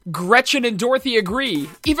Gretchen and Dorothy agree.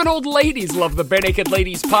 Even old ladies love the Bare Naked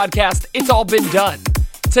Ladies podcast, It's All Been Done.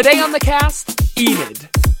 Today on the cast, Enid.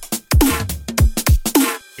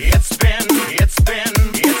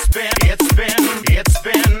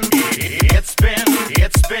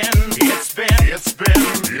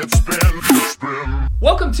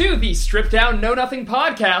 Welcome to the Stripped Down Know Nothing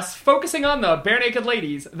podcast, focusing on the Bare Naked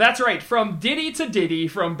Ladies. That's right, from Diddy to Diddy,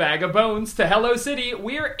 from Bag of Bones to Hello City,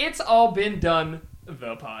 we're It's All Been Done,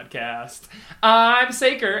 the podcast. I'm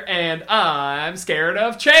Saker, and I'm scared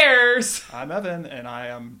of chairs. I'm Evan, and I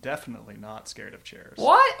am definitely not scared of chairs.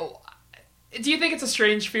 What? Do you think it's a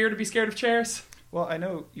strange fear to be scared of chairs? Well, I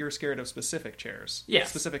know you're scared of specific chairs. Yes.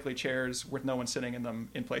 Specifically chairs with no one sitting in them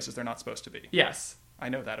in places they're not supposed to be. Yes. I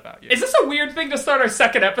know that about you. Is this a weird thing to start our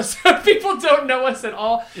second episode? People don't know us at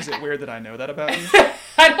all. Is it weird that I know that about you?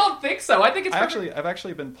 I don't think so. I think it's... I've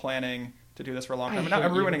actually been planning to do this for a long time.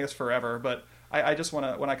 I'm ruining this forever, but I just want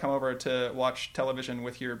to, when I come over to watch television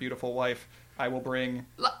with your beautiful wife, I will bring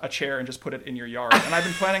a chair and just put it in your yard. And I've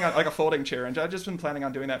been planning on, like a folding chair, and I've just been planning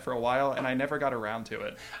on doing that for a while, and I never got around to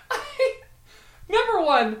it. Number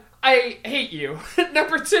one, I hate you.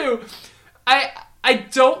 Number two, I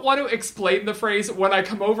don't want to explain the phrase "when I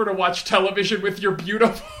come over to watch television with your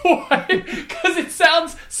beautiful wife" because it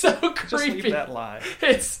sounds so creepy. Just leave that lie.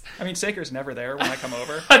 I mean, Saker's never there when I come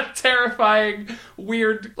over. A terrifying,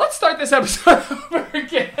 weird... Let's start this episode over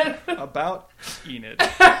again. About Enid.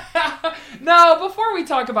 No, before we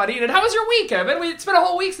talk about Enid, how was your week, Evan? It's been a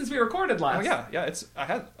whole week since we recorded last. Oh yeah. I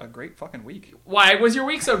had a great fucking week. Why was your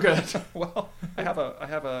week so good? Well, I have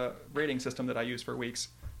a rating system that I use for weeks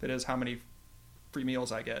that is how many free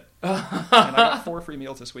meals I get. And I got 4 free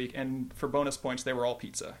meals this week, and for bonus points, they were all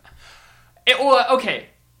pizza. Okay.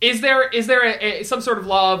 Is there some sort of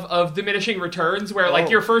law of diminishing returns where, like,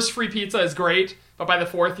 your first free pizza is great, but by the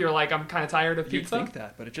 4th, you're like, I'm kind of tired of pizza? You'd think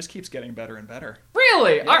that, but it just keeps getting better and better.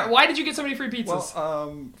 Really? Yeah. Why did you get so many free pizzas?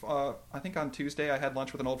 Well, I think on Tuesday I had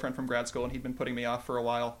lunch with an old friend from grad school, and he'd been putting me off for a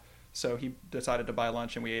while, so he decided to buy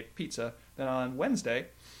lunch, and we ate pizza. Then on Wednesday...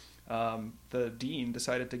 the dean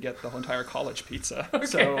decided to get the whole entire college pizza. Okay.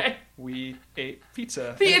 So we ate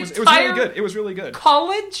pizza. It was really good. It was really good.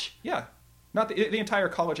 College? Yeah. Not the entire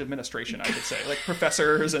college administration, I should say. Like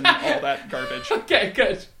professors and all that garbage. Okay,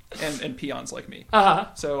 good. And peons like me.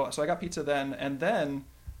 Uh-huh. So I got pizza then, and then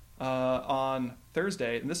on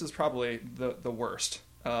Thursday, and this is probably the worst,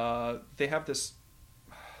 they have this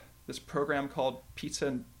program called Pizza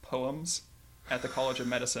and Poems at the College of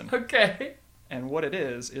Medicine. Okay. And what it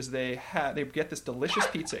is they get this delicious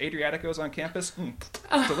pizza. Adriatico's on campus.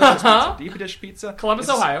 Delicious pizza. Deep dish pizza. Columbus,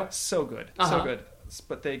 Ohio. So good. So good.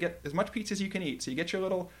 But they get as much pizza as you can eat. So you get your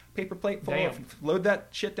little paper plate full load that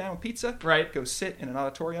shit down with pizza. Right. Go sit in an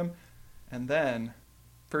auditorium. And then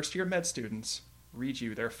first-year med students read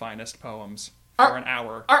you their finest poems for an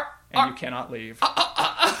hour. And you cannot leave.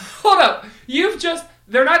 Hold up.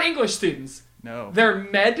 They're not English students. No. They're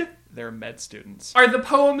med students. Are the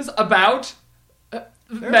poems about...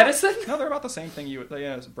 medicine? They're about the same thing.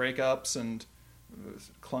 Breakups and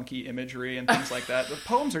clunky imagery and things like that. The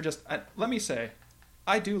poems are just... let me say,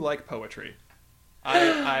 I do like poetry.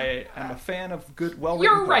 I am a fan of good, well-written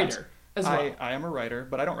You're a poems. writer as well. I am a writer,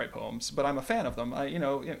 but I don't write poems. But I'm a fan of them.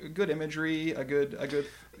 Good imagery, a good,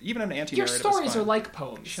 even an anti-narrative. Your stories are like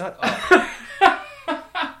poems. Shut up.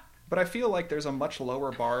 But I feel like there's a much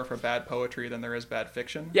lower bar for bad poetry than there is bad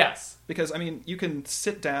fiction. Yes. Because, I mean, you can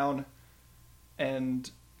sit down and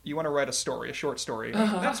you want to write a short story.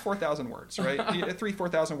 That's 4,000 words, right?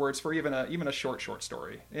 4,000 words for even a short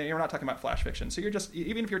story. You're not talking about flash fiction. So you're just,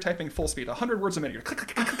 even if you're typing full speed, 100 words a minute, you're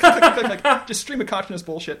click, like, just stream of consciousness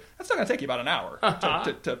bullshit. That's not going to take you about an hour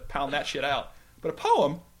to pound that shit out. But a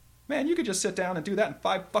poem, man, you could just sit down and do that in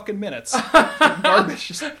 5 fucking minutes. Garbage.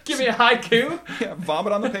 Just give me a haiku? Yeah,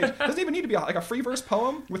 vomit on the page. Doesn't even need to be like a free verse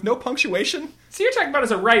poem with no punctuation. So you're talking about as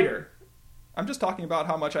a writer. I'm just talking about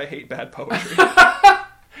how much I hate bad poetry.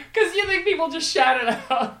 Because you think people just shout it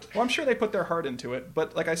out. Well, I'm sure they put their heart into it,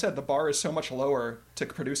 but like I said, the bar is so much lower to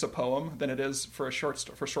produce a poem than it is for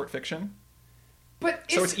short fiction.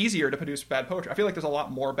 So it's easier to produce bad poetry. I feel like there's a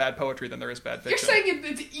lot more bad poetry than there is bad fiction. You're saying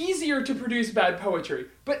it's easier to produce bad poetry,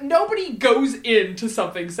 but nobody goes into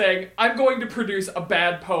something saying, I'm going to produce a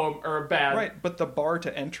bad poem or a bad... Right, but the bar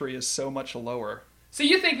to entry is so much lower. So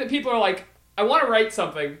you think that people are like, I want to write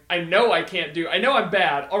something I know I can't do. I know I'm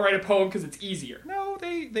bad. I'll write a poem because it's easier. No,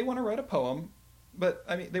 they want to write a poem, but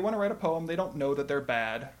I mean, they want to write a poem. They don't know that they're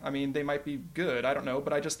bad. I mean, they might be good. I don't know,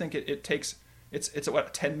 but I just think it takes... It's a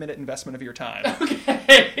 10-minute investment of your time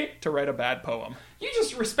to write a bad poem. You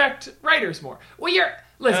just respect writers more. Well,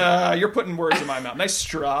 Listen, You're putting words in my mouth. Nice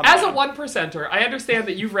straw. as a man. 1%er, I understand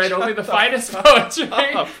that you've read only the finest poetry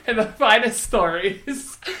and the finest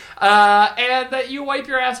stories, and that you wipe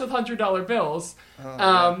your ass with $100 bills.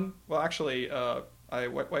 Yeah. Well, actually, I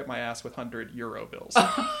wipe my ass with €100 bills.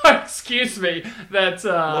 Excuse me, that's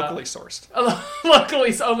Locally sourced. Luckily,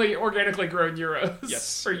 it's only organically grown euros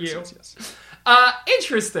Yes. for you. Yes.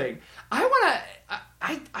 Interesting.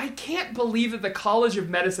 I can't believe that the College of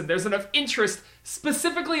Medicine, there's enough interest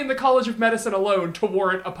specifically in the College of Medicine alone to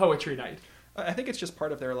warrant a poetry night. I think it's just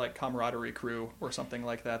part of their like camaraderie crew or something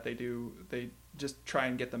like that. They just try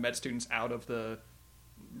and get the med students out of the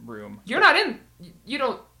room. You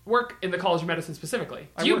don't work in the College of Medicine specifically.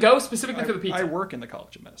 Do you work- go specifically for the pizza? I work in the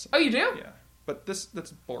College of Medicine. Oh, you do? Yeah. But that's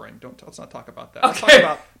boring. Let's not talk about that. Okay. Let's talk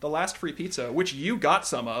about the last free pizza, which you got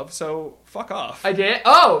some of, so fuck off. I did?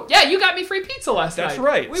 Oh, yeah, you got me free pizza last night. That's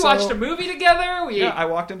right. We So- watched a movie together. Yeah, I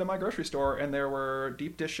walked into my grocery store and there were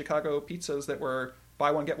deep dish Chicago pizzas that were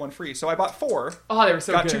buy one get one free. So I bought 4, Oh, they were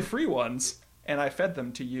so got good. 2 free ones, and I fed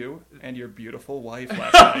them to you and your beautiful wife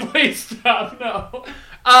last night. Please stop, no.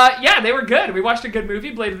 Yeah, they were good. We watched a good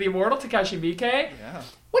movie, Blade of the Immortal, Takashi Miike. Yeah.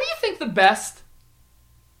 What do you think the best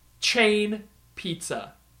chain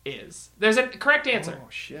pizza is? There's a correct answer. Oh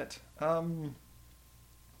shit.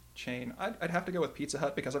 Chain. I'd have to go with Pizza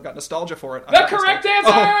Hut because I've got nostalgia for it. The correct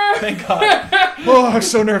answer! Oh, thank God. Oh, I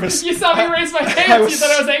was so nervous. You saw me raise my hands. was- You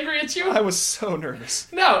thought I was angry at you? I was so nervous.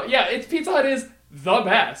 No, yeah, Pizza Hut is the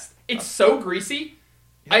best. It's so greasy.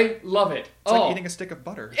 I love it. It's like eating a stick of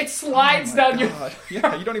butter. It slides Oh my down your... God.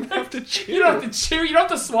 Yeah, you don't even have to chew. You don't have to chew. You don't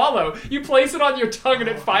have to swallow. You place it on your tongue and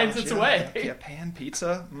it finds its way. Yeah, pan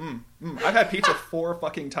pizza. I've had pizza 4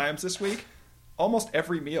 fucking times this week. Almost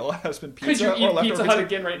every meal has been Could pizza you or eat leftover Pizza Hut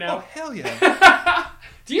again right now? Oh, hell yeah.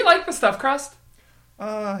 Do you like the stuffed crust?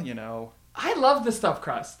 You know. I love the stuffed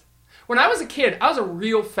crust. When I was a kid, I was a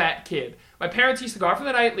real fat kid. My parents used to go out for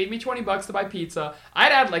the night, leave me $20 to buy pizza.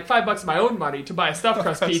 I'd add like $5 of my own money to buy a stuffed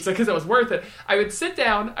crust pizza because it was worth it. I would sit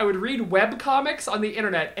down, I would read web comics on the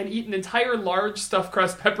internet and eat an entire large stuffed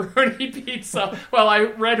crust pepperoni pizza while I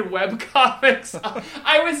read web comics.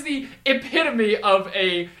 I was the epitome of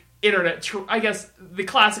a internet I guess the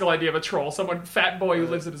classical idea of a troll, someone fat boy who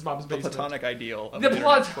lives in his mom's The basement. platonic ideal of The an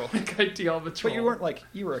internet troll. platonic ideal of a troll. But you weren't like,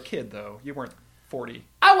 you were a kid though. You weren't 40.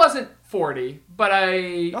 I wasn't 40, but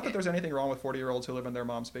I... Not that there's anything wrong with 40-year-olds who live in their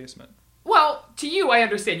mom's basement. Well, to you, I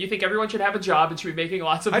understand. You think everyone should have a job and should be making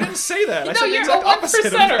lots of I money. didn't say that. I No, said the you're exact a opposite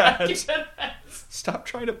of 1%er. that. Stop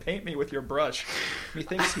trying to paint me with your brush.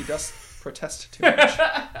 Methinks he does protest too much.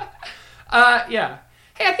 Yeah.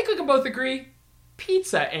 Hey, I think we can both agree,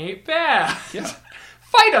 pizza ain't bad. Yeah.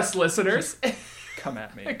 Fight us, listeners. Come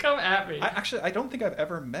at me. Come at me. I don't think I've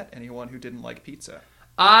ever met anyone who didn't like pizza.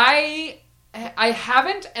 I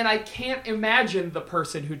haven't, and I can't imagine the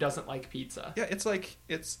person who doesn't like pizza. Yeah, it's like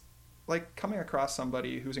coming across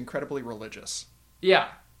somebody who's incredibly religious, Yeah.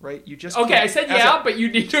 right? You just Okay, can't- I said as yeah, a- but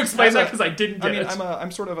you need to explain as that a- because I didn't get I mean, it.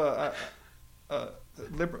 I'm sort of a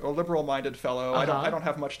liberal-minded fellow. Uh-huh. I don't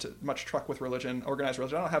have much truck with religion, organized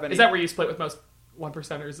religion. I don't have any. Is that where you split with most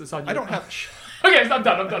 1%ers? Is on you? I don't have. Okay, I'm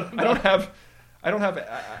done. I don't have.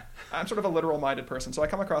 I'm sort of a literal-minded person, so I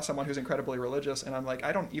come across someone who's incredibly religious, and I'm like,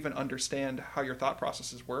 I don't even understand how your thought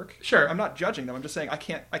processes work. Sure. I'm not judging them. I'm just saying I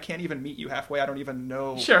can't even meet you halfway. I don't even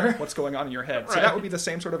know Sure. what's going on in your head. So Right. that would be the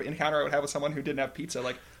same sort of encounter I would have with someone who didn't have pizza.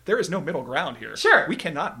 Like, there is no middle ground here. Sure. We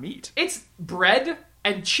cannot meet. It's bread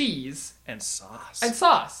and cheese And sauce. and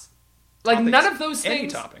sauce. Like, Toppings. none of those Any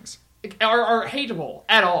things toppings. are hateable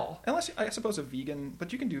at all. Unless, I suppose, a vegan,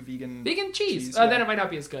 but you can do vegan. Vegan cheese. yeah. Then it might not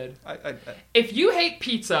be as good. I If you hate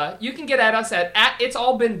pizza, you can get at us at It's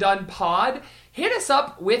All Been Done Pod. Hit us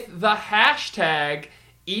up with the hashtag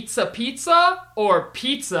Eats a Pizza or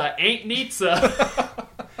Pizza Ain't Neatza.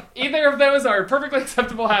 Either of those are perfectly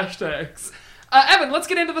acceptable hashtags. Evan, let's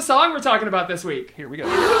get into the song we're talking about this week. here we go.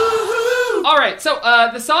 All right, so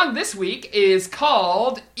the song this week is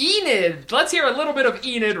called Enid. Let's hear a little bit of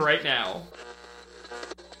Enid right now.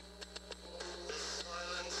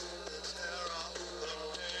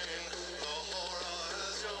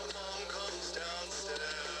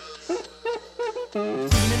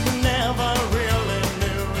 Never really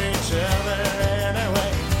knew each other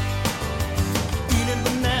anyway.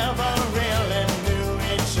 Never really knew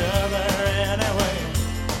each other anyway.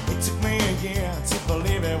 It took me a year to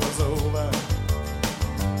believe it was over.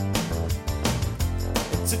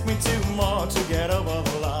 It took me 2 more to get over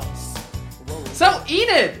the loss. Whoa. So,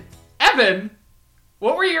 Enid, Evan,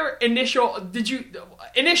 what were your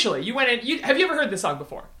initially, you went in, have you ever heard this song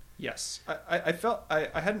before? Yes, I felt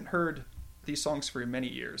I hadn't heard these songs for many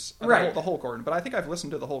years. Right. The whole Gordon, but I think I've listened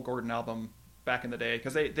to the whole Gordon album back in the day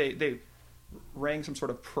because they rang some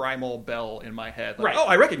sort of primal bell in my head. Like, Right. Oh,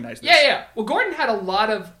 I recognize this. Yeah. Well, Gordon had a lot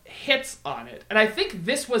of hits on it, and I think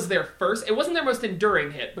this was their first. It wasn't their most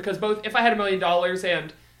enduring hit because both "If I Had $1 Million"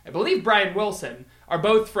 and I believe "Brian Wilson" are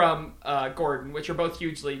both from Gordon, which are both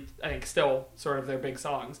hugely, I think, still sort of their big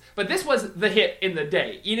songs. But this was the hit in the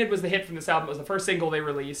day. Enid was the hit from this album. It was the first single they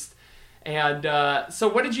released. And so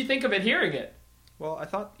what did you think of it hearing it? Well, I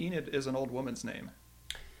thought Enid is an old woman's name.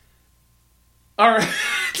 All right.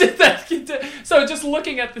 So just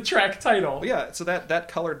looking at the track title. Well, yeah, so that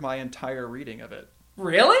colored my entire reading of it.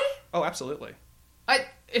 Really? Oh, absolutely.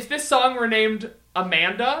 If this song were named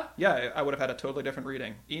Amanda... Yeah, I would have had a totally different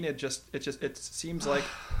reading. Enid it seems like...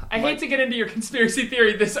 I hate to get into your conspiracy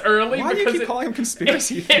theory this early. Why do you keep calling them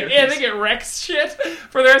conspiracy theories? I think it wrecks shit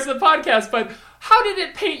for the rest of the podcast, but how did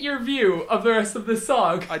it paint your view of the rest of this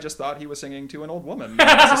song? I just thought he was singing to an old woman,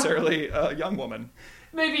 not necessarily a young woman.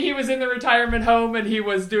 Maybe he was in the retirement home and he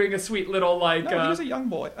was doing a sweet little like... No, he was a young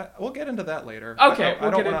boy. We'll get into that later. Okay,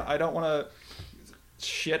 I don't want to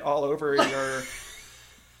shit all over your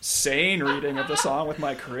sane reading of the song with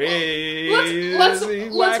my crazy Let's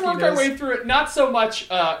wackiness. work our way through it. Not so much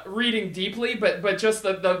reading deeply, but just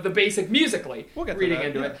the basic musically We'll get to reading that,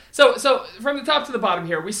 into yeah. it. So from the top to the bottom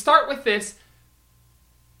here, we start with this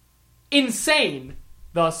insane,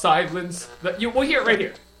 the silence. We'll hear it right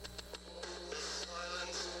here.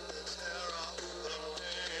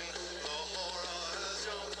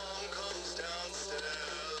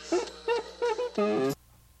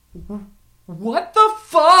 What the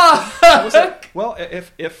fuck? Well,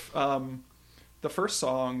 if the first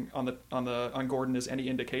song on Gordon is any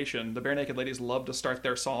indication, the Bare Naked Ladies love to start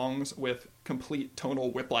their songs with complete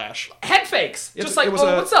tonal whiplash. Head fakes, just like, was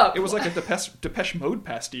what's up? It was like a Depeche Mode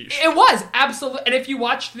pastiche. It was absolutely. And if you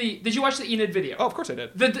watched did you watch the Enid video? Oh, of course I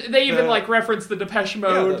did. They even like referenced the Depeche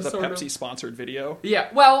Mode, the sort Pepsi of. sponsored video. Yeah,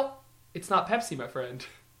 well, it's not Pepsi, my friend.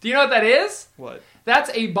 Do you know what that is? What? That's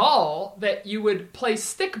a ball that you would play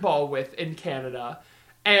stickball with in Canada.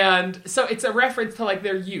 And so it's a reference to like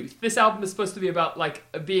their youth. This album is supposed to be about like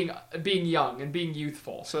being young and being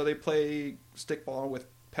youthful. So they play stickball with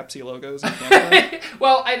Pepsi logos in Canada?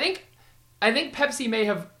 Well, I think Pepsi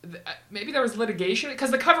maybe there was litigation because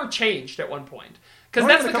the cover changed at one point. Because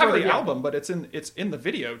that's the cover of the album, but it's in the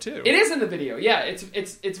video too. It is in the video. Yeah,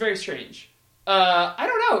 it's very strange. I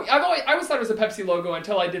don't know. I always thought it was a Pepsi logo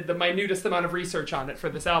until I did the minutest amount of research on it for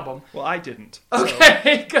this album. Well, I didn't. So.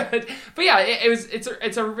 Okay, good. But yeah,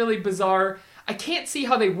 it's a really bizarre. I can't see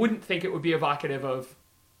how they wouldn't think it would be evocative of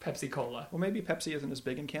Pepsi Cola. Well, maybe Pepsi isn't as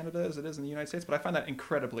big in Canada as it is in the United States, but I find that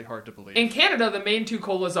incredibly hard to believe. In Canada, the main two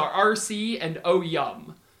colas are RC and Oh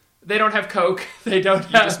Yum. They don't have Coke. They don't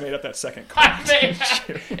have... You just made up that second Coke.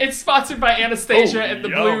 It's sponsored by Anastasia and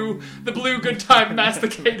Yum. the blue Good Time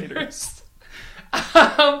Masticators.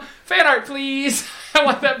 Fan art, please. I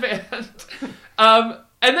want that band.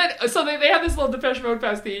 And then, so they have this little Depeche Mode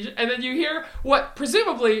pastiche, and then you hear what,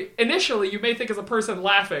 presumably, initially, you may think is a person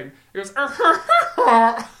laughing. It goes,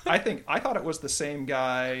 I thought it was the same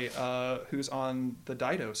guy who's on the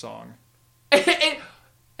Dido song.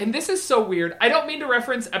 And this is so weird. I don't mean to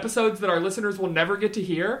reference episodes that our listeners will never get to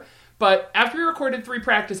hear, but after we recorded 3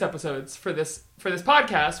 practice episodes for this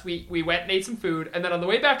podcast, we went and ate some food, and then on the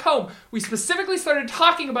way back home, we specifically started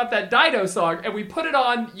talking about that Dido song, and we put it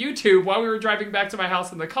on YouTube while we were driving back to my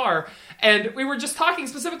house in the car, and we were just talking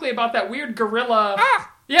specifically about that weird gorilla...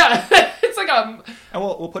 Ah! Yeah, it's like a... And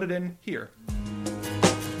we'll put it in here.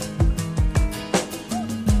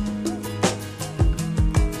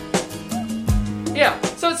 Yeah,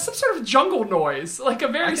 so it's some sort of jungle noise, like a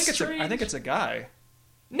very strange... I think it's a guy.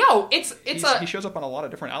 No, he shows up on a lot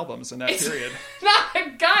of different albums in that period. Not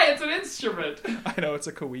a guy, it's an instrument. I know, it's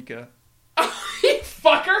a Kawika. You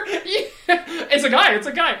fucker! It's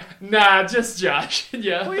a guy. Nah, just Josh.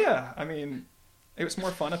 Yeah. Well, yeah, I mean, it was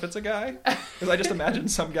more fun if it's a guy. Because I just imagine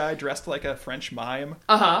some guy dressed like a French mime.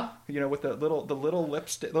 Uh-huh. You know, with the little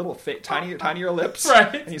lips, tinier lips.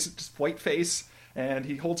 Right. And he's just white face. And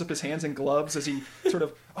he holds up his hands in gloves as he sort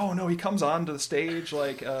of, he comes onto the stage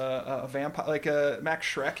like a vampire, like Max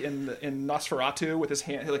Schreck in Nosferatu with his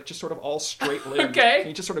hand, like just sort of all straight limbed. Okay. And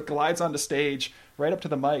he just sort of glides onto stage right up to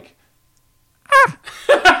the mic.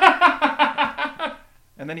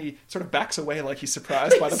 And then he sort of backs away like he's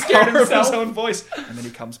surprised by the power of his own voice. And then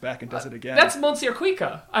he comes back and does it again. That's Monsieur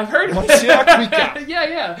Cuica. I've heard Monsieur Cuica.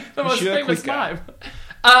 Yeah. The most Monsieur famous Cuica.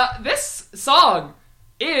 mime. This song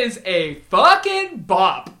is a fucking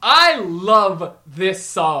bop. I love this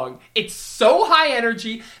song. It's so high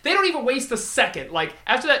energy. They don't even waste a second. Like,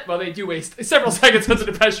 after that, well, they do waste several seconds with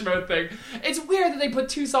the Depeche Mode thing. It's weird that they put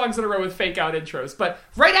 2 songs in a row with fake out intros. But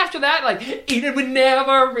right after that, like, Eat It Would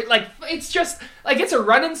Never, like, it's just, like, it's a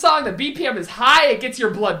running song. The BPM is high. It gets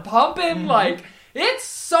your blood pumping. Like, it's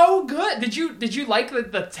so good. Did you like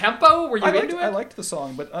the tempo? Were you into it? I liked the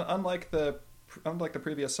song, but unlike the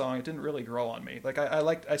previous song, it didn't really grow on me. Like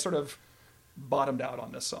I sort of bottomed out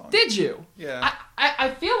on this song. Did you? Yeah. I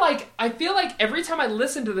feel like every time I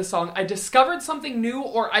listened to this song, I discovered something new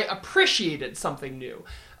or I appreciated something new.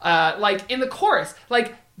 Like in the chorus,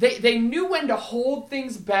 like they knew when to hold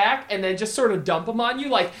things back and then just sort of dump them on you.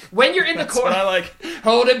 Like when you're in the chorus, I like.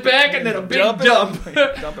 hold it back and then a big dump.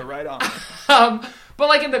 Dump it right on. But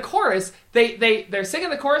like in the chorus, they're singing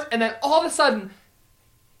the chorus and then all of a sudden,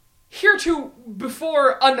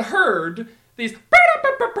 heretofore unheard, these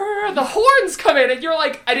the horns come in and you're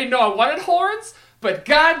like, I didn't know I wanted horns, but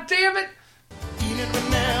god damn it. Even we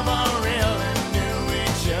never really knew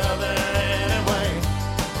each other anyway.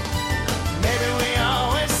 Maybe we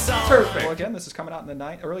always saw. Perfect. Well, again, this is coming out in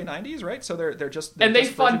the early '90s, right? So they're just And they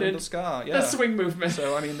just bridging funded into ska. the swing movement.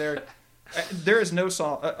 So I mean, there is no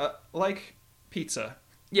song like Pizza.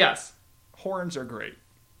 Yes. Horns are great.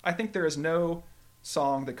 I think there is no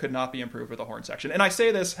song that could not be improved with a horn section. And I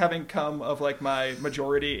say this having come of like my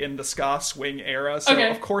majority in the ska swing era, so Okay.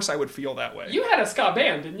 of course I would feel that way. You had a ska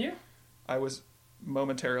band, didn't you? I was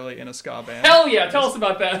momentarily in a ska band. Hell yeah, tell us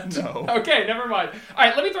about that. No. Okay, never mind.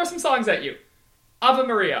 Alright, let me throw some songs at you. Ave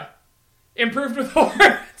Maria. Improved with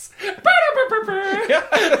horns. Yeah,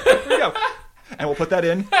 there we go. And we'll put that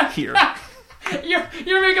in here.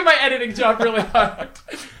 You're making my editing job really hard.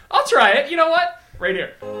 I'll try it. You know what? Right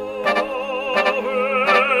here.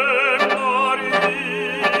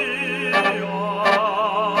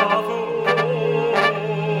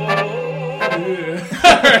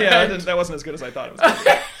 Yeah, that wasn't as good as I thought it was.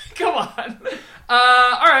 Come on.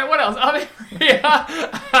 Alright, what else? Ave Maria.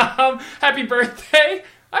 Happy birthday.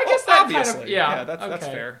 I guess that Obviously. kind of... Yeah, that's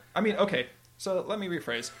okay. fair. I mean, okay, so let me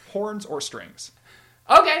rephrase. Horns or strings?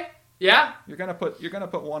 Okay, yeah. You're gonna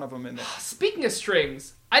put one of them in there. Speaking of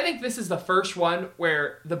strings, I think this is the first one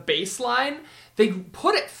where the bass line, they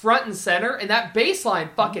put it front and center, and that bass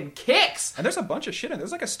line fucking kicks. And there's a bunch of shit in there.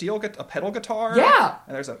 There's like a pedal guitar. Yeah.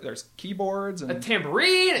 And there's keyboards and A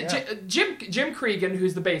tambourine. Yeah. Jim Cregan,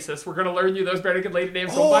 who's the bassist, we're going to learn you those Bare Naked Lady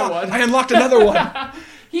names oh, one by one. I unlocked another one.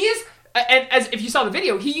 He is, and as if you saw the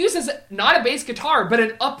video, he uses not a bass guitar, but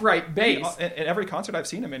an upright bass. In every concert I've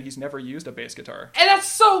seen him in, he's never used a bass guitar. And that's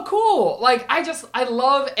so cool. Like, I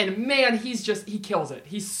love, and man, he kills it.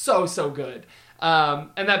 He's so good. And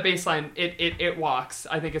that bass line, it walks.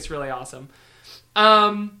 I think it's really awesome.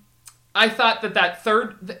 I thought that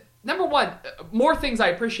third, number one, more things I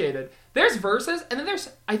appreciated. There's verses, and then there's,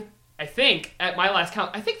 I think, at my last count,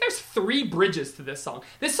 I think there's 3 bridges to this song.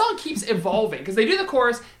 This song keeps evolving, because they do the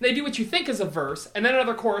chorus, and they do what you think is a verse, and then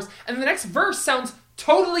another chorus, and the next verse sounds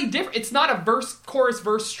totally different. It's not a verse, chorus,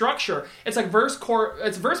 verse structure. It's like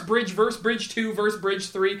it's verse, bridge 2, verse, bridge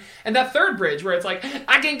 3, and that third bridge where it's like,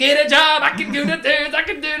 I can get a job, I can do the dudes, I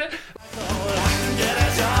can do the... I can get a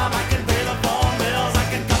job, I can pay the phone bills, I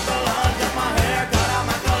can cut the lawn, cut my hair, cut out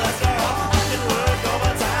my cholesterol, I can work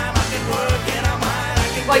overtime, I can work in a mine, I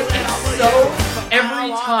can Like, do it it's all so... for you. Every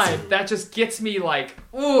time, that just gets me like,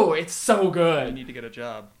 ooh, it's so I good. need to get a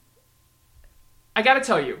job. I gotta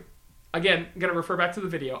tell you, again, I'm gonna refer back to the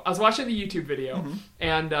video. I was watching the YouTube video,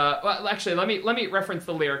 and well, actually, let me reference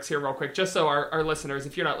the lyrics here real quick, just so our listeners,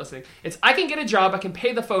 if you're not listening, it's I can get a job, I can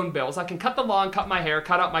pay the phone bills, I can cut the lawn, cut my hair,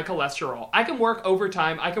 cut out my cholesterol, I can work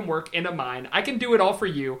overtime, I can work in a mine, I can do it all for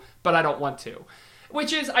you, but I don't want to.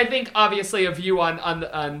 Which is, I think, obviously a view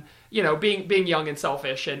on you know, being young and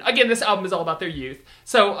selfish. And again, this album is all about their youth.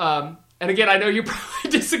 So, and again, I know you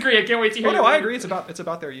probably disagree. I can't wait to hear. Oh no, I agree. It's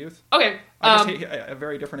about their youth. Okay. I just hate a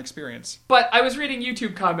very different experience. But I was reading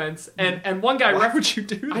YouTube comments, and one guy... Why would you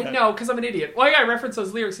do that? I know, because I'm an idiot. One guy referenced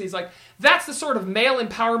those lyrics, and he's like, that's the sort of male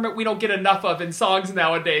empowerment we don't get enough of in songs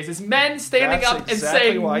nowadays, is men standing up and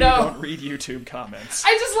saying why no. you don't read YouTube comments.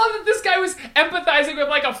 I just love that this guy was empathizing with,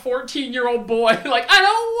 like, a 14-year-old boy. Like, I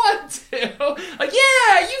don't want to. Like,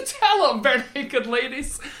 yeah, you tell him, Bare Naked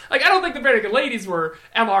Ladies. Like, I don't think the Bare Naked Ladies were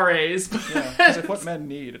MRAs. Yeah, because if what men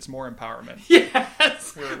need, it's more empowerment.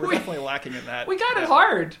 Yes. We're definitely lacking in that. We got it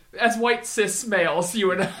hard as white cis males,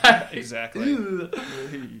 you and I. Exactly.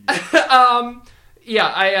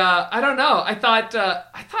 Yeah, I don't know. I thought there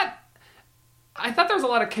was a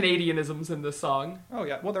lot of Canadianisms in this song. Oh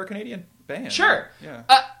yeah, well they're a Canadian band. Sure. Yeah.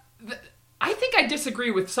 I think I disagree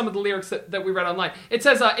with some of the lyrics that we read online. It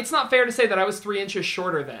says, it's not fair to say that I was 3 inches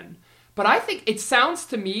shorter than. But I think it sounds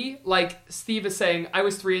to me like Steve is saying, I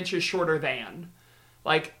was 3 inches shorter than.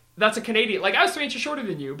 Like, that's a Canadian. Like, I was 3 inches shorter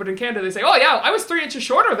than you. But in Canada, they say, oh, yeah, I was 3 inches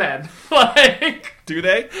shorter than. Like... Do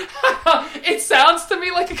they? It sounds to me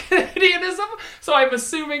like a Canadianism. So I'm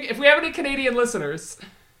assuming, if we have any Canadian listeners,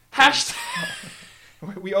 hashtag...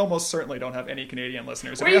 We almost certainly don't have any Canadian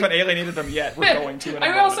listeners. If we haven't alienated them yet, we're going to.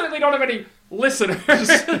 I almost certainly don't have any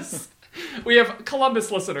listeners. We have Columbus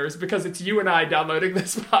listeners because it's you and I downloading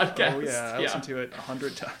this podcast. Oh yeah, I listened to it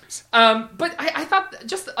 100 times. But I thought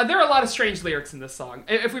there are a lot of strange lyrics in this song.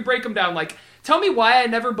 If we break them down, like, tell me why I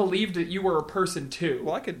never believed that you were a person too.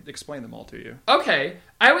 Well, I could explain them all to you. Okay.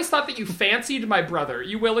 I always thought that you fancied my brother.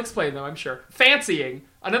 You will explain them, I'm sure. Fancying.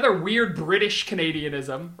 Another weird British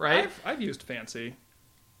Canadianism, right? I've used fancy.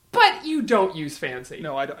 But you don't use fancy.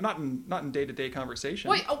 No, I don't, not in day-to-day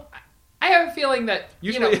conversation. Wait, I have a feeling that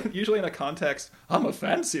usually in a context, I'm a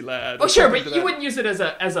fancy lad. Oh, sure, but you wouldn't use it as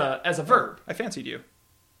a verb. I fancied you.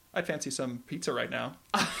 I'd fancy some pizza right now.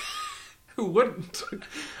 Who wouldn't?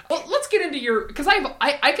 Well, let's get into your, because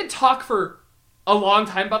I could talk for a long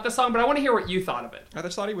time about this song, but I want to hear what you thought of it. I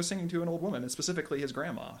just thought he was singing to an old woman, and specifically his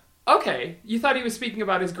grandma. Okay, you thought he was speaking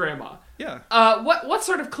about his grandma. Yeah. What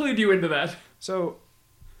sort of clued you into that? So,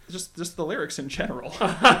 just the lyrics in general.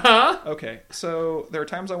 Okay, so there are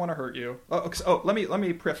times I want to hurt you. Let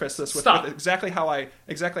me preface this with exactly how I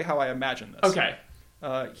imagine this. Okay.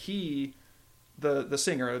 The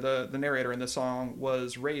singer, the narrator in this song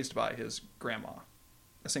was raised by his grandma,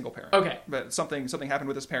 a single parent. Okay. But something happened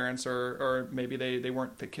with his parents, or maybe they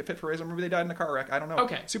weren't fit for raising him, maybe they died in a car wreck. I don't know.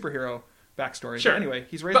 Okay. Superhero backstory. Sure. But anyway,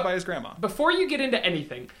 he's raised by his grandma. Before you get into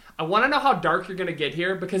anything, I want to know how dark you're going to get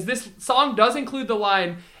here, because this song does include the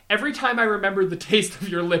line, every time I remember the taste of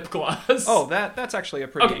your lip gloss. Oh, that's actually a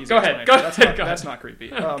pretty easy explanation. Go ahead. That's not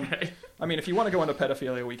creepy. Okay. I mean, if you want to go into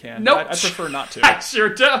pedophilia, we can. Nope. I prefer not to. I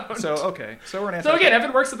sure don't. So, okay. So we're an So again,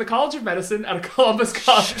 Evan works at the College of Medicine at a Columbus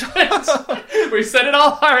College. We've said it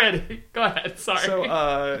all already. Go ahead. Sorry.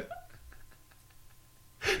 So,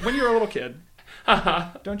 when you were a little kid,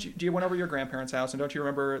 do you went over to your grandparents' house, and don't you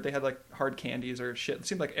remember they had like hard candies or shit? It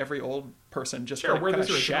seemed like every old person just Sure, kind of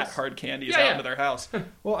shat hard candies out into their house.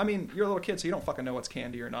 Well, I mean, you're a little kid, so you don't fucking know what's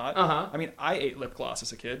candy or not. I mean, I ate lip gloss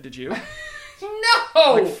as a kid. Did you?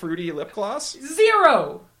 No! Like fruity lip gloss?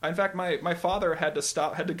 0! In fact, my father had to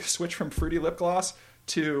switch from fruity lip gloss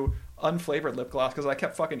to unflavored lip gloss because I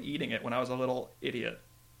kept fucking eating it when I was a little idiot.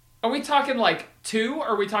 Are we talking like 2 or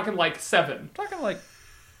are we talking like 7? I'm talking like...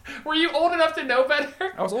 Were you old enough to know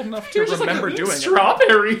better? I was old enough to remember doing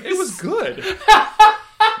strawberries. It was good. Did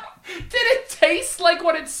it taste like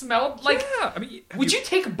what it smelled like? Yeah. I mean, would you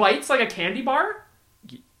take bites like a candy bar?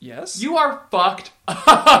 Yes. You are fucked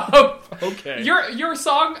up. Okay. Your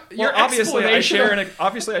song. Your obviously I share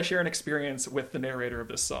explanation. an experience with the narrator of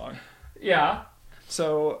this song. Yeah.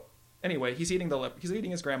 So anyway, he's eating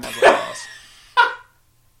his grandma's lip gloss.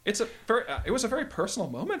 It was a very personal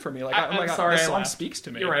moment for me. Like, I'm sorry, this song speaks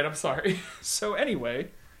to me. You're right. I'm sorry. So anyway,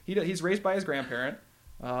 he's raised by his grandparent,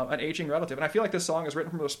 an aging relative, and I feel like this song is written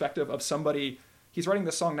from the perspective of somebody. He's writing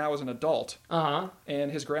this song now as an adult,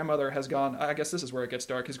 and his grandmother has gone. I guess this is where it gets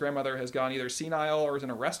dark. His grandmother has gone either senile or is in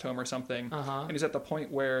a rest home or something, and he's at the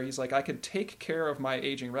point where he's like, I could take care of my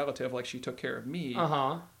aging relative like she took care of me,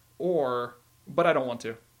 but I don't want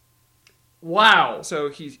to. Wow. So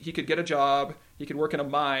he could get a job. He could work in a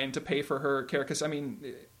mine to pay for her care. Because, I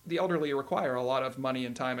mean, the elderly require a lot of money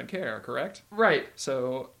and time and care, correct? Right.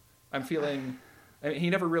 So I'm feeling... I mean, he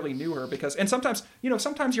never really knew her because... And sometimes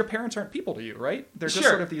your parents aren't people to you, right? They're just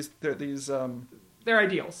sort of these... They're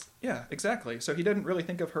ideals. Yeah, exactly. So he didn't really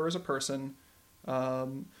think of her as a person.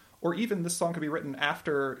 Or even this song could be written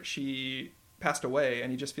after she passed away and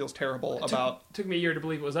he just feels terrible about... Took me a year to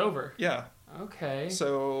believe it was over. Yeah. Okay.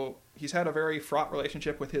 So he's had a very fraught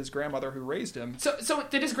relationship with his grandmother who raised him. So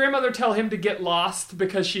did his grandmother tell him to get lost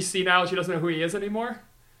because she's senile and she doesn't know who he is anymore?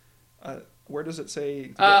 Where does it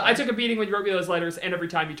say? I took a beating when you wrote me those letters, and every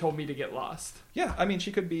time you told me to get lost. Yeah, I mean,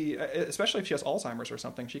 she could be, especially if she has Alzheimer's or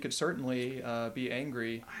something, she could certainly be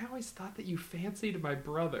angry. I always thought that you fancied my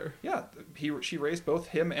brother. Yeah, she raised both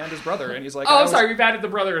him and his brother, and he's like... I'm sorry, we've added the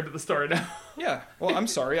brother into the story now. Yeah, well, I'm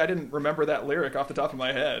sorry, I didn't remember that lyric off the top of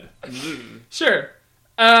my head. Sure.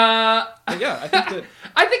 But yeah, I think that...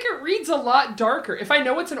 I think it reads a lot darker. If I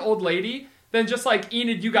know it's an old lady... Then just like,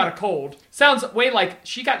 Enid, you got a cold. Sounds way like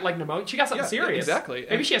she got like pneumonia. She got something serious. Exactly.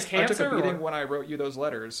 Maybe she has cancer. I took a beating when I wrote you those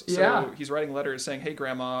letters. So he's writing letters saying, hey,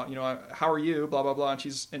 Grandma, how are you? Blah, blah, blah.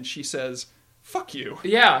 And she says, fuck you.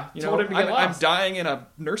 Yeah, You told know, him to get I'm lost. dying in a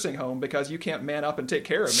nursing home because you can't man up and take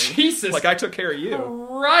care of me. Jesus. Like I took care of you.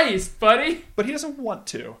 Christ, buddy. But he doesn't want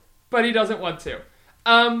to. But he doesn't want to.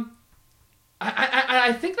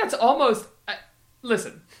 I think that's almost...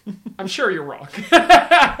 listen, I'm sure you're wrong.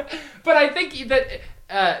 But I think that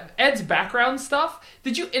Ed's background stuff...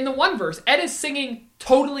 in the one verse, Ed is singing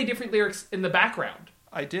totally different lyrics in the background.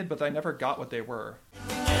 I did, but I never got what they were.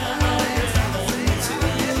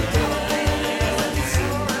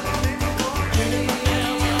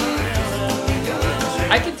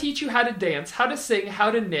 I can teach you how to dance, how to sing,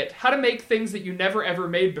 how to knit, how to make things that you never ever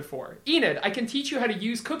made before. Enid, I can teach you how to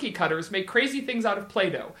use cookie cutters, make crazy things out of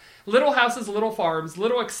Play-Doh. Little houses, little farms,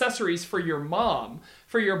 little accessories for your mom,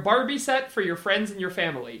 for your Barbie set, for your friends and your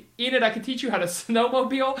family. Enid, I can teach you how to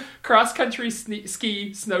snowmobile, cross-country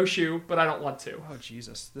ski, snowshoe, but I don't want to. Oh,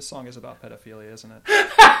 Jesus. This song is about pedophilia, isn't it?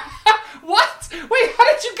 What? Wait,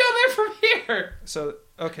 how did you go there from here? So,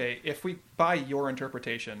 okay, if we buy your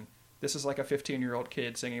interpretation, this is like a 15-year-old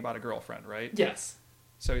kid singing about a girlfriend, right? Yes.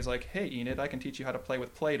 So he's like, hey, Enid, I can teach you how to play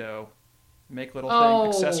with Play-Doh, make little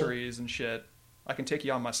accessories and shit. I can take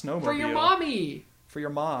you on my snowmobile. For your mommy. For your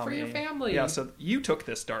mom. For your family. Yeah, so you took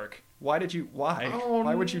this dark. Why? Oh,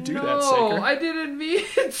 Why would you do no, that, Saker? I didn't mean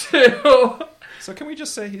to. So can we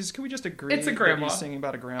just agree It's a grandma. that he's singing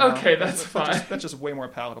about a grandma? Okay, that's fine. That's just way more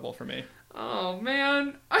palatable for me. Oh,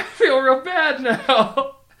 man. I feel real bad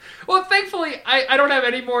now. Well, thankfully, I don't have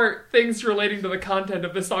any more things relating to the content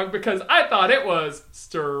of this song because I thought it was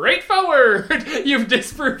straightforward. You've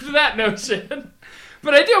disproved that notion.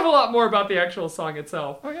 But I do have a lot more about the actual song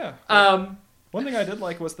itself. Oh, yeah. One thing I did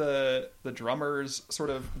like was the drummer's sort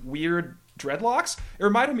of weird dreadlocks. It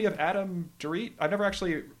reminded me of Adam Dorit. I've never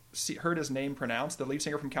actually heard his name pronounced, the lead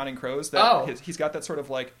singer from Counting Crows. He's got that sort of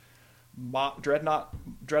like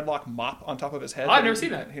dreadlock mop on top of his head. Oh, I've never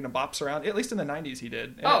seen that. He bops around. At least in the 90s he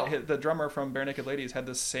did. And the drummer from Bare Naked Ladies had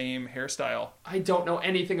the same hairstyle. I don't know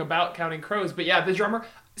anything about Counting Crows, but yeah, the drummer...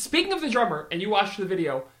 Speaking of the drummer, and you watched the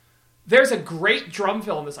video, there's a great drum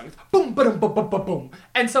fill in the song. It's boom, boom, boom, boom, boom, boom.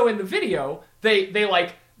 And so in the video, they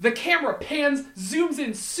like... The camera pans, zooms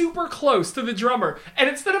in super close to the drummer, and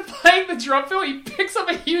instead of playing the drum fill, he picks up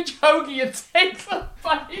a huge hoagie and takes a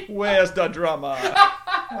bite. Where's the drummer?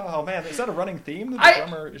 Oh man, is that a running theme? The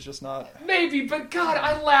drummer is just not... Maybe, but God,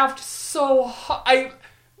 I laughed so hard. I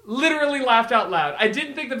literally laughed out loud. I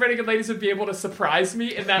didn't think the Bare Naked Ladies would be able to surprise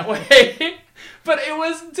me in that way, but it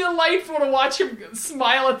was delightful to watch him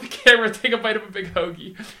smile at the camera and take a bite of a big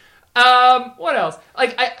hoagie. What else?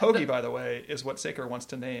 Hoagie, by the way, is what Saker wants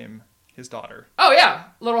to name his daughter. Oh yeah,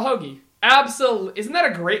 little Hoagie. Absolutely. Isn't that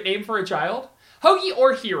a great name for a child? Hoagie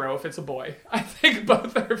or Hero if it's a boy. I think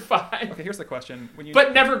both are fine. Okay, here's the question.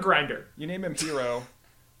 But never Grinder. You name him Hero.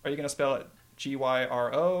 Are you going to spell it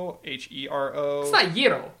Gyro, Hero? It's not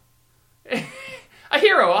Hero. A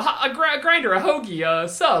hero, a grinder, a hoagie, a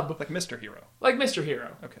sub. Like Mr. Hero. Like Mr.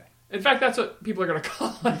 Hero. Okay. In fact, that's what people are going to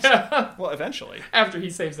call him. Well, eventually. After he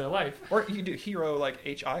saves their life. Or you can do Hero like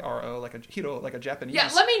Hiro, like a hero, like a Japanese. Yeah,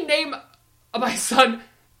 let me name my son.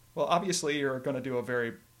 Well, obviously you're going to do a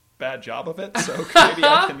very bad job of it, so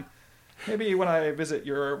maybe when I visit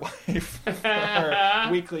your wife for our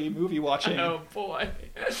weekly movie watching. Oh boy.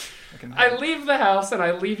 I leave the house and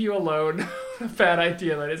I leave you alone. Bad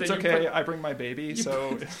idea that is. It's okay, I bring my baby,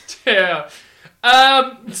 so... Yeah.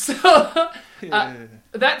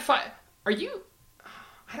 That are you...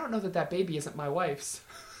 I don't know that baby isn't my wife's.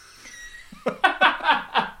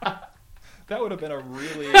 That would have been a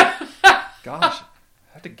really... Gosh,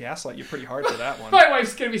 I have to gaslight you pretty hard for that one. My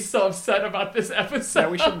wife's going to be so upset about this episode. Yeah,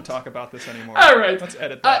 we shouldn't talk about this anymore. All right. Let's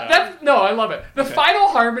edit that out. No, I love it. The final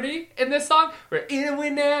harmony in this song, where we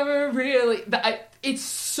never really... it's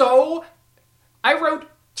so... I wrote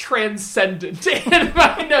transcendent in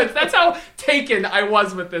my notes. That's how taken I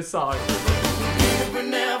was with this song. We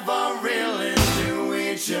never really knew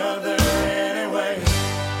each other anyway.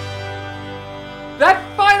 That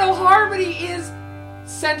final harmony is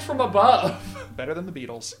sent from above. Better than the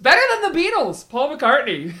Beatles. Better than the Beatles. Paul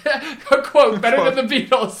McCartney. Quote, better than the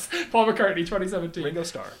Beatles. Paul McCartney, 2017. Ringo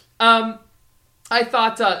Starr. I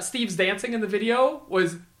thought Steve's dancing in the video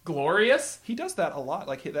was glorious. He does that a lot,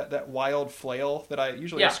 like that wild flail that I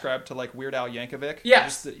usually ascribe to like Weird Al Yankovic.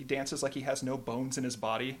 Yes. He dances like he has no bones in his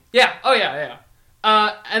body. Yeah. Oh yeah.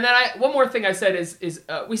 And then one more thing I said is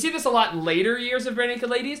we see this a lot in later years of Bare Naked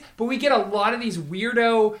Ladies, but we get a lot of these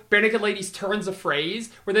weirdo Bare Naked Ladies turns of phrase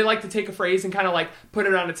where they like to take a phrase and kind of like put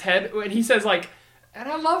it on its head. And he says like, and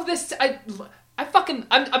I love this.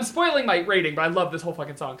 I'm spoiling my rating, but I love this whole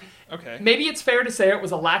fucking song. Okay. Maybe it's fair to say it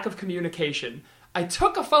was a lack of communication. I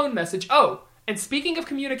took a phone message. Oh, and speaking of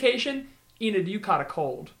communication, Enid, you caught a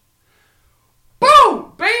cold.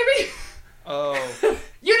 Boom, baby! Oh,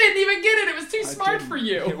 You didn't even get it. It was too I smart didn't. for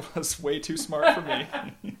you. It was way too smart for me.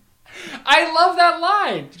 I love that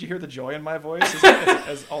line. Did you hear the joy in my voice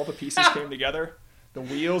as all the pieces came together? The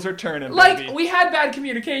wheels are turning, Like, baby. we had bad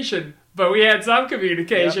communication, but we had some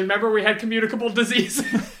communication. Yep. Remember, we had communicable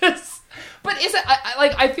diseases. But is it,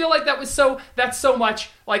 I feel like that's so much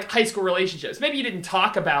like high school relationships. Maybe you didn't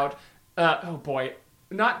talk about, oh boy,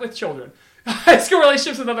 not with children. High school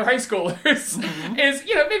relationships with other high schoolers is,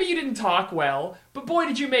 maybe you didn't talk well, but boy,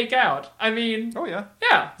 did you make out. I mean, Oh, yeah.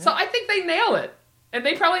 yeah. So I think they nail it. And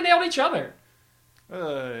they probably nailed each other.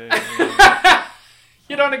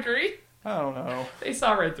 You don't agree? I don't know. They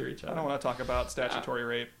saw right through each I other. don't want to talk about statutory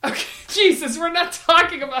rape. Okay, Jesus, we're not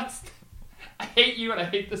talking about. I hate you and I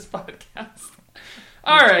hate this podcast.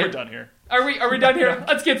 All right, We're done here. Are we done here?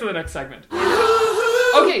 Let's get to the next segment.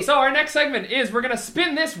 Okay, so our next segment is we're gonna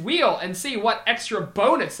spin this wheel and see what extra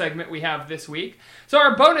bonus segment we have this week. So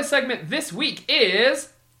our bonus segment this week is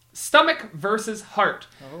Stomach versus Heart.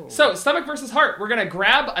 Oh. So Stomach versus Heart, we're gonna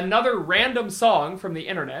grab another random song from the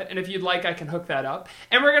internet, and if you'd like, I can hook that up,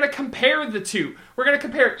 and we're gonna compare the two. We're gonna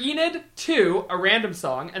compare Enid to a random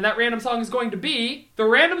song, and that random song is going to be the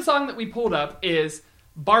random song that we pulled up is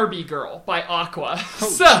Barbie Girl by Aqua.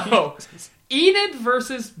 So Jesus. Enid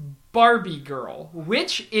versus Barbie Girl,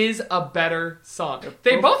 which is a better song? They're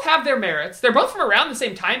They both- both have their merits. They're both from around the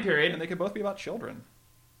same time period. And they could both be about children.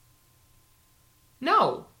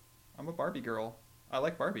 No. I'm a Barbie girl. I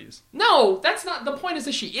like Barbies. No, that's not the point. Is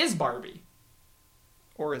that she is Barbie.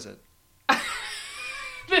 Or is it?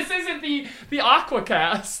 This isn't the Aqua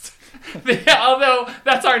cast. Although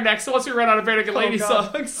that's our next. Once we run out of Bare Naked Lady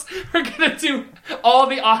God. songs, we're gonna do all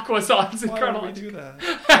the Aqua songs in Why would we chronology. do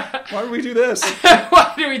that? Why would we do this?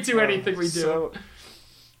 Why do we do anything we do? So,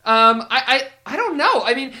 I don't know.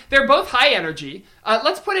 I mean, they're both high energy.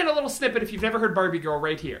 Let's put in a little snippet if you've never heard Barbie Girl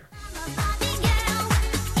right here.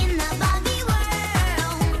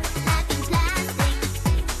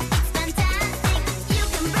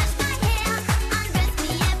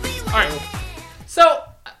 All right. So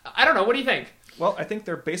I don't know. What do you think? well, I think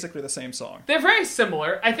they're basically the same song. They're very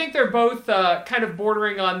similar. I think they're both kind of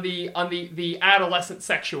bordering on the adolescent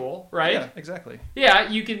sexual, right? Yeah, exactly. Yeah,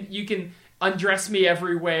 you can undress me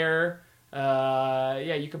everywhere.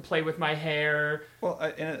 Yeah, you can play with my hair. Well,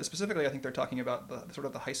 and specifically, I think they're talking about the sort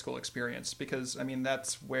of the high school experience because, I mean,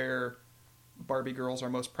 that's where Barbie girls are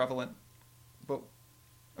most prevalent. But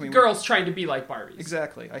I mean, Girls trying to be like Barbies.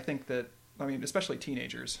 exactly. I think that, I mean, especially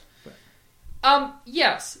teenagers. But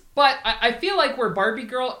Yes, but I feel like where Barbie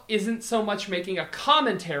Girl isn't so much making a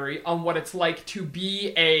commentary on what it's like to be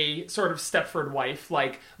a sort of Stepford wife,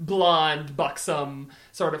 like blonde, buxom,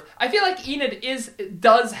 sort of. I feel like Enid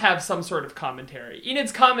does have some sort of commentary.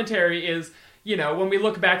 Enid's commentary is, you know, when we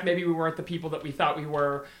look back, maybe we weren't the people that we thought we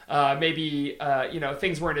were. Maybe, you know,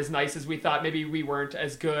 things weren't as nice as we thought. Maybe we weren't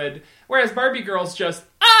as good. Whereas Barbie Girl's just,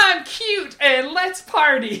 I'm cute and let's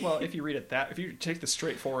party. well, if you read it if you take the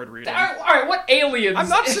straightforward reading, All right, what aliens?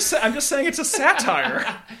 I'm just saying it's a satire.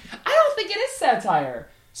 I don't think it is satire.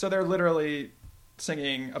 So they're literally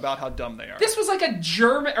singing about how dumb they are. This was like a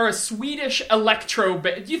German or a Swedish electro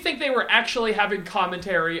band. Do you think they were actually having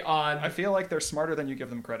commentary on? I feel like they're smarter than you give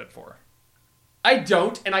them credit for. I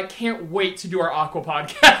don't, and I can't wait to do our Aqua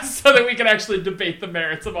podcast so that we can actually debate the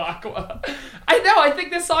merits of Aqua. I know. I think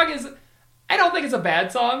this song is. I don't think it's a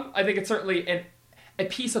bad song. I think it's certainly a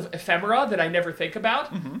piece of ephemera that I never think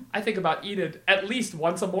about. Mm-hmm. I think about Enid at least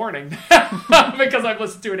once a morning because I've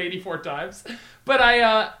listened to it 84 times. But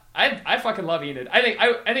I fucking love Enid. I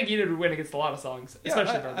think Enid would win against a lot of songs,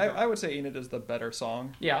 especially Barbie Girl. I would say Enid is the better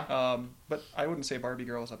song. Yeah. But I wouldn't say Barbie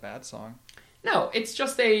Girl is a bad song. No, it's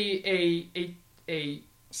just a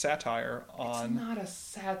Satire It's on not a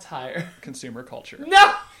satire. consumer culture.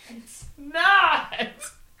 No, it's not.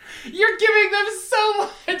 You're giving them so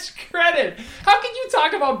much credit. How can you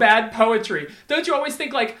talk about bad poetry? Don't you always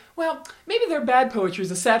think like, well, maybe their bad poetry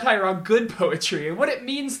is a satire on good poetry and what it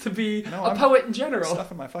means to be a poet in general.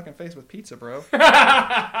 Stuffing my fucking face with pizza, bro.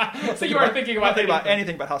 So you aren't thinking about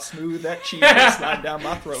anything but how smooth that cheese is sliding down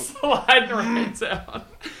my throat. Sliding right down.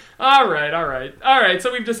 All right.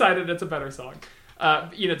 So we've decided it's a better song.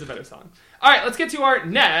 Enid's a better song. All right, let's get to our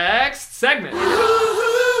next segment.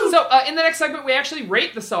 So in the next segment, we actually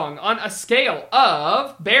rate the song on a scale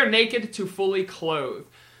of bare naked to fully clothed.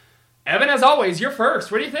 Evan, as always, you're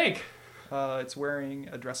first. What do you think? It's wearing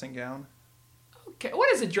a dressing gown. Okay,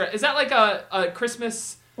 what is it? Is that like a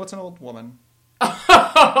Christmas? What's an old woman Oh,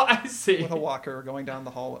 I see. with a walker going down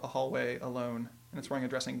a hallway alone, and it's wearing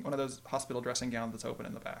one of those hospital dressing gowns that's open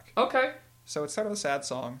in the back. Okay. So it's sort of a sad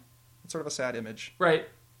song. sort of a sad image. Right.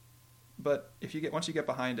 But once you get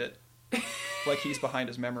behind it, like he's behind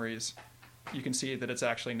his memories, you can see that it's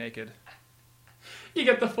actually naked. You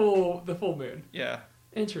get the full moon. Yeah.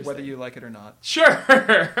 Interesting. Whether you like it or not. Sure.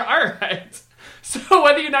 All right. So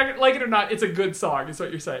whether you like it or not, it's a good song, is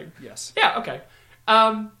what you're saying. Yes. Yeah. Okay.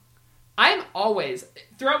 I'm always,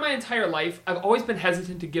 throughout my entire life, I've always been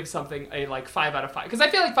hesitant to give something a 5 out of 5 because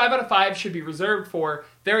I feel like 5 out of 5 should be reserved for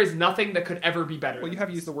there is nothing that could ever be better. Well, you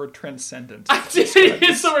have used the word transcendent. I did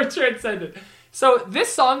use the word transcendent. So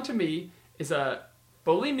this song to me is a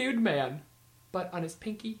fully nude man, but on his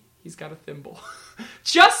pinky he's got a thimble.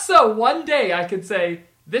 Just so one day I could say,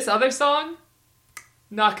 this other song,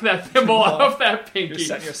 knock that thimble off that pinky. You're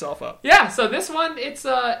setting yourself up. Yeah, so this one, it's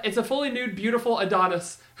a fully nude, beautiful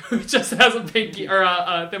Adonis who just has a pinky or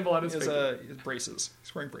a thimble on his pinky. His braces.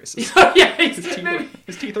 He's wearing braces. Yeah,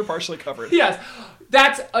 His teeth are partially covered. Yes,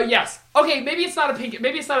 that's yes. Okay, maybe it's not a pinky.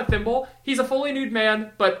 Maybe it's not a thimble. He's a fully nude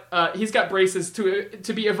man, but he's got braces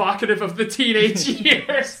to be evocative of the teenage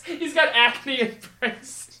years. He's got acne and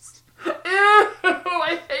braces. Ew!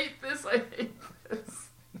 I hate this.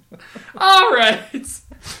 All right.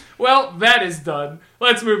 Well, that is done.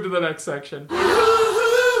 Let's move to the next section.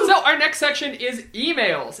 So our next section is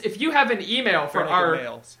emails. If you have an email for Bare Naked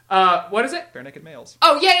Males. What is it? Bare Naked Males.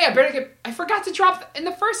 Oh, yeah, Bare Naked. I forgot to drop in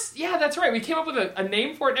the first. Yeah, that's right. We came up with a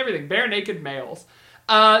name for it and everything. Bare Naked Males.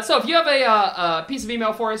 So if you have a piece of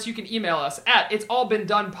email for us, you can email us at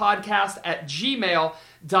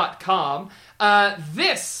itsallbeendonepodcast@gmail.com.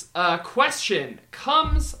 This question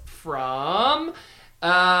comes from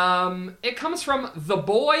the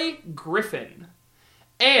boy Griffin.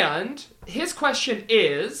 And his question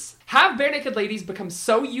is, have Bare Naked Ladies become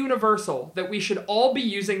so universal that we should all be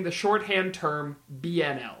using the shorthand term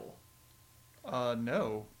BNL?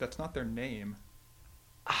 No, that's not their name.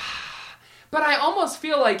 But I almost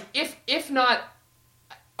feel like if not...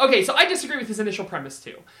 Okay, so I disagree with his initial premise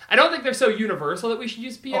too. I don't think they're so universal that we should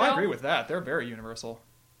use BNL. Oh, I agree with that. They're very universal.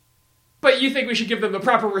 But you think we should give them the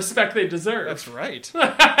proper respect they deserve. That's right.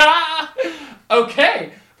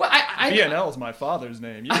 Okay. Well, BNL is my father's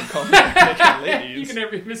name. You can call me Mr. Ladies. You can have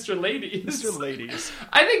Mr. Ladies. Mr. Ladies.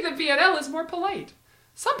 I think that BNL is more polite.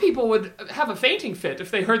 Some people would have a fainting fit if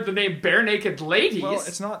they heard the name Bare Naked Ladies. Well,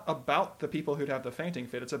 it's not about the people who'd have the fainting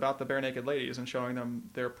fit. It's about the Bare Naked Ladies and showing them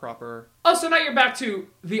their proper... Oh, so now you're back to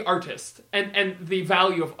the artist and the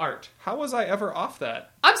value of art. How was I ever off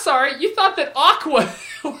that? I'm sorry, you thought that Aqua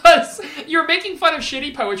was... You're making fun of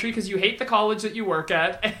shitty poetry because you hate the college that you work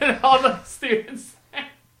at and all the students...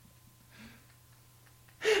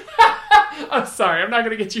 I'm sorry, I'm not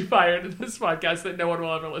going to get you fired in this podcast that no one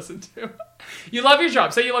will ever listen to. You love your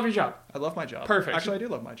job. Say you love your job. I love my job. Perfect. Actually, I do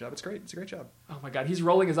love my job. It's great. It's a great job. Oh my god, he's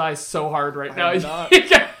rolling his eyes so hard right now. I'm not.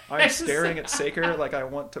 I'm staring at Saker like I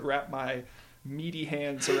want to wrap my meaty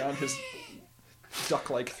hands around his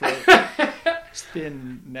duck-like throat. His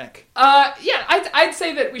thin neck. Yeah, I'd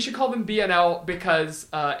say that we should call them BNL because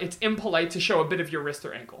it's impolite to show a bit of your wrist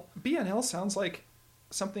or ankle. BNL sounds like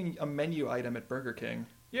a menu item at Burger King.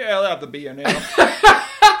 Yeah, I'll have the BNL.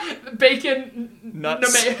 Bacon...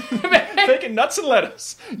 Nuts. Bacon, nuts, and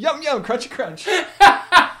lettuce. Yum, yum, crunchy, crunch. It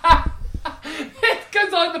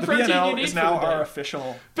goes on the protein BNL you need is now for the day. our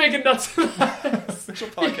official Bacon, nuts, and lettuce. official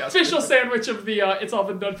podcast. Official sandwich of the It's All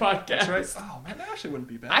Been Done podcast. That's right. Oh, man, that actually wouldn't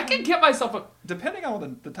be bad. I can get myself Depending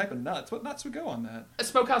on the type of nuts, what nuts would go on that? a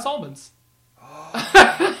smokehouse almonds.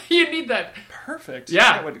 Oh. You need that. Perfect.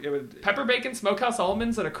 Yeah. It would Pepper bacon, smokehouse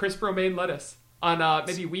almonds, and a crisp romaine lettuce on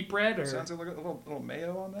maybe wheat bread or... Sounds like a little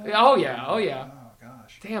mayo on that? Oh, yeah. Oh, yeah. Oh,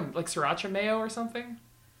 gosh. Damn, like sriracha mayo or something?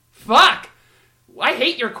 Fuck! I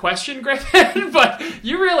hate your question, Griffin, but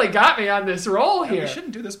you really got me on this roll Yeah, here. we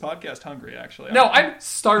shouldn't do this podcast hungry, actually. No, I'm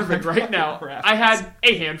starving right now. Rafters. I had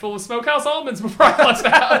a handful of smokehouse almonds before I left the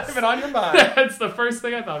house. Leave it on your mind. That's the first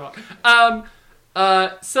thing I thought about.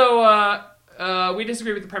 So we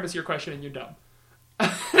disagree with the premise of your question, and you're dumb.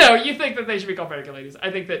 No, you think that they should be called Bare Naked Ladies.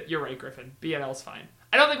 I think that you're right, Griffin. BNL's fine.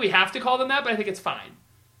 I don't think we have to call them that, but I think it's fine.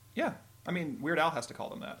 Yeah. I mean, Weird Al has to call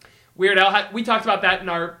them that. Weird Al we talked about that in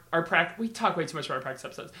our practice. We talk way too much about our practice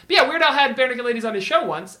episodes. But yeah, Weird Al had Bare Naked Ladies on his show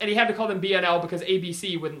once, and he had to call them BNL because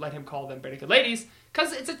ABC wouldn't let him call them Bare Naked Ladies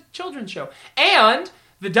because it's a children's show. And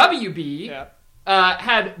the WB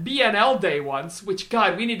had BNL Day once, which,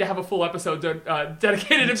 God, we need to have a full episode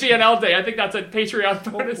dedicated to BNL Day. I think that's a Patreon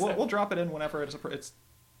bonus. We'll drop it in whenever it's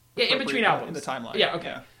in between albums. In the timeline. Yeah, okay.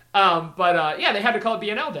 Yeah. But they had to call it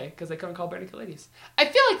BNL Day because they couldn't call it Bare Naked Ladies. I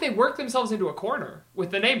feel like they worked themselves into a corner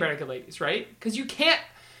with the name Bare Naked Ladies, right? Because you can't...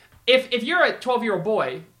 If you're a 12-year-old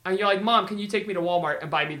boy and you're like, Mom, can you take me to Walmart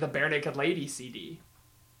and buy me the Bare Naked Lady CD?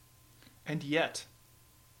 And yet,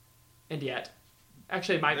 And yet.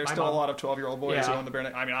 Actually, my There's my still mom, a lot of 12-year-old boys Yeah. who own the bare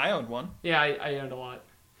naked. I mean, I owned one. Yeah, I owned a lot.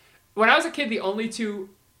 When I was a kid, the only two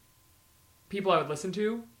people I would listen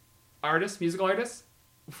to, musical artists,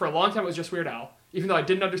 for a long time it was just Weird Al. Even though I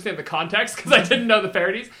didn't understand the context because I didn't know the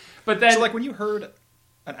parodies. But then, So, like, when you heard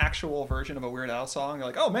an actual version of a Weird Al song, you're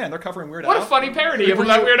like, oh man, they're covering Weird what Al. a funny parody of Were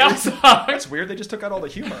that you- Weird Al song. That's weird. They just took out all the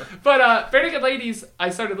humor. But Bare Naked Ladies, I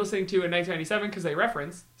started listening to in 1997 because they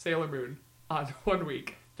reference Sailor Moon on 1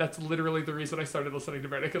 week. That's literally the reason I started listening to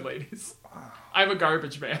Bare Naked Ladies. I'm a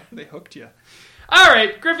garbage man. They hooked you. All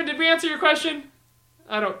right, Griffin, did we answer your question?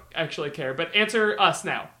 I don't actually care, but answer us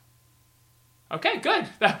now. Okay, good.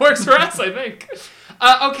 That works for us, I think.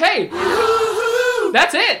 Okay.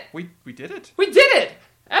 That's it. We did it. We did it.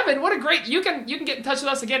 Evan, what a great... You can get in touch with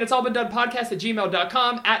us again. It's all been done podcast at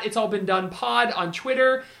gmail.com, at It's All Been Done Pod on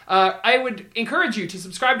Twitter. I would encourage you to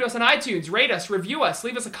subscribe to us on iTunes, rate us, review us,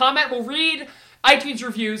 leave us a comment. We'll read iTunes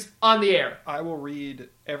reviews on the air. I will read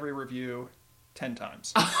every review 10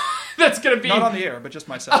 times. That's going to be... Not on the air, but just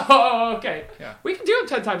myself. Oh, okay. Yeah. We can do it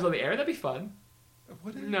 10 times on the air. That'd be fun.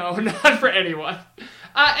 What is No, not for anyone.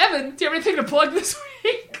 Evan, do you have anything to plug this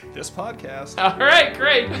week? this podcast? All right,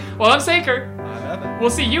 great. Well, I'm Saker. I'm Evan. We'll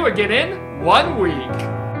see you again in 1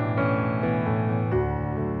 week.